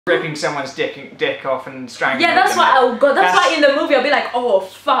ripping someone's dick off and strangling Yeah, that's them. why I'll go. That's why in the movie I'll be like, oh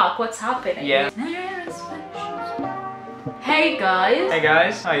fuck, what's happening? Yeah. Hey guys. Hey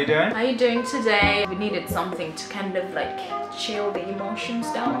guys, how you doing? How you doing today? We needed something to kind of like chill the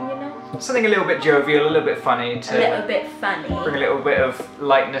emotions down, you know? Something a little bit jovial, a little bit funny to A little bit funny. bring a little bit of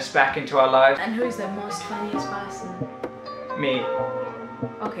lightness back into our lives. And who is the most funniest person? Me.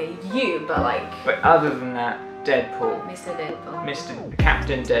 Okay, you, but like... But other than that, Deadpool. Mr. Deadpool. Mr.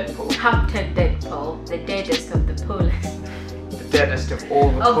 Captain Deadpool. Captain Deadpool. The deadest of the pool. The deadest of all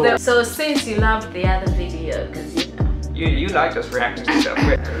the pool. So since you loved the other video, because you know... You liked us reacting to stuff.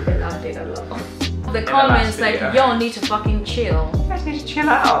 I loved it a lot. The comments like, yo, need to fucking chill. You guys need to chill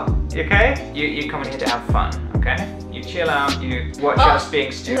out, okay? You come in here to have fun, okay? You chill out, you watch us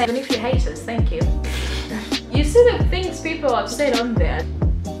being stupid. Even if you hate us, thank you. You see the things people have said on there.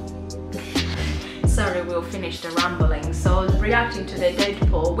 Sorry, we'll finish the rambling. So reacting to the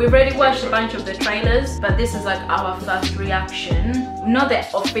Deadpool. We've already watched a bunch of the trailers, but this is like our first reaction. Not the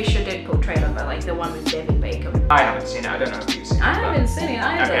official Deadpool trailer, but like the one with David Beckham. I haven't seen it, I don't know if you've seen it. I haven't seen it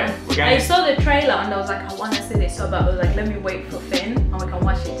either. Okay, I saw the trailer and I was like, I want to see this so bad. I was like, let me wait for Finn and we can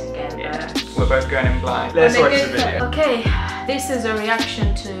watch it together. Yeah, we're both going in blind. Let's watch the video. Okay, this is a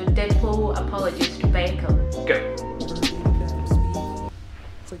reaction to Deadpool apologies to Beckham. Go.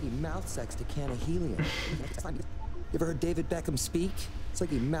 It's like he mouth sexed a can of helium. You ever heard David Beckham speak? It's like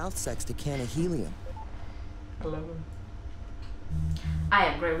he mouth sexed a can of helium. I love him. I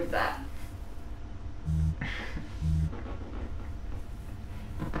agree with that.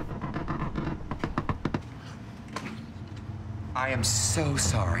 I am so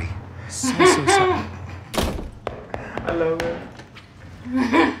sorry. So sorry. I love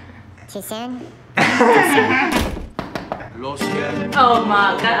him. Too soon? Oh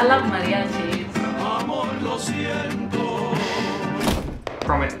my god, I love mariachis.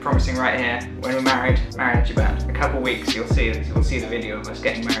 Promising right here, when we're married band. A couple weeks, you'll see the video of us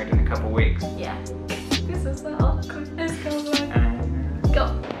getting married in a couple weeks. Yeah. This is so awkward. Let's go back.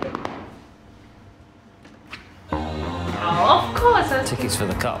 Go. Oh, of course. Tickets for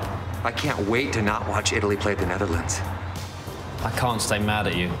the cup. I can't wait to not watch Italy play the Netherlands. I can't stay mad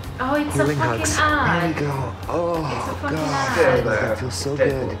at you. Oh, it's Healing a fucking hugs. ad. There we go. Oh, It's a fucking God. ad. That feels so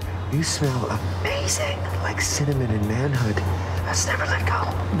good. You smell amazing, like cinnamon and manhood. Let's never let go.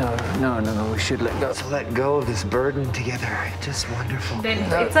 No, we should let go. Let's let go of this burden together. Just wonderful. Then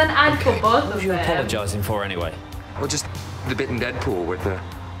it's an ad for both What of are you them. apologising for anyway? Well, just the bit in Deadpool with the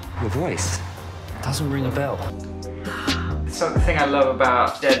voice. Doesn't ring a bell. Something I love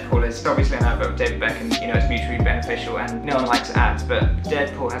about Deadpool is obviously an advert with David Beckham, you know, it's mutually beneficial and no one likes ads, but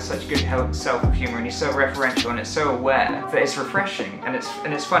Deadpool has such good self of humour and he's so referential and it's so aware that it's refreshing and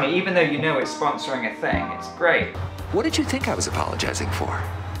it's funny, even though you know it's sponsoring a thing, it's great. What did you think I was apologizing for?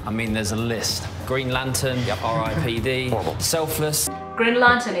 I mean, there's a list. Green Lantern, R.I.P.D., Horrible. Selfless. Green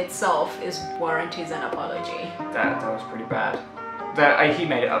Lantern itself is warranties an apology. That was pretty bad. He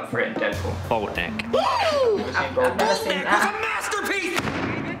made it up for it in Deadpool. Bold neck. I've never seen that. Masterpiece!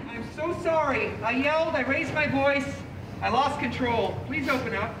 I'm so sorry. I yelled, I raised my voice, I lost control. Please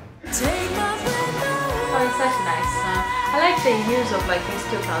open up. Oh, it's such a nice song. I like the use of like this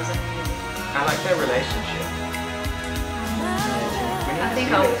 2000 music. I like their relationship. I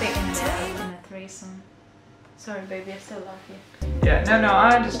think I'll fit in a threesome. Sorry baby, I still love you. Yeah, no,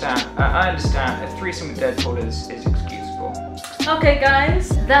 I understand. I understand. A threesome with Deadpool is excusable. Okay guys,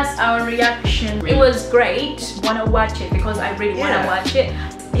 that's our reaction. It was great. Wanna watch it because I really wanna watch it.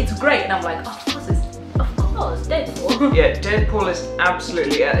 It's great and I'm like, of course, Deadpool. Yeah, Deadpool is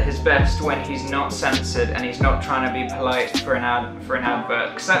absolutely at his best when he's not censored and he's not trying to be polite for an advert.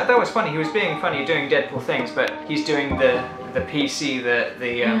 Because that was funny. He was being funny doing Deadpool things, but he's doing the PC,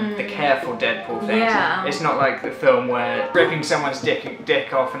 the careful Deadpool things. Yeah. It's not like the film where ripping someone's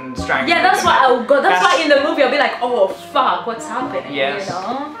dick off and strangling. Yeah, that's why I'll go. That's why in the movie I'll be like, oh fuck, what's happening? Yes. You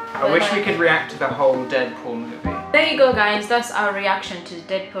know? I wish we could react to the whole Deadpool movie. There you go guys, that's our reaction to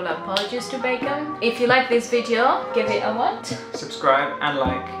Deadpool apologies to Beckham. If you like this video, give it a what? Subscribe and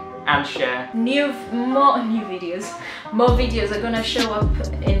like and share. More videos. More videos are gonna show up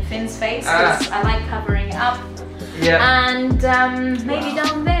in Finn's face because I like covering up. Yeah. And maybe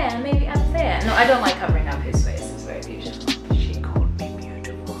down there, maybe up there. No, I don't like covering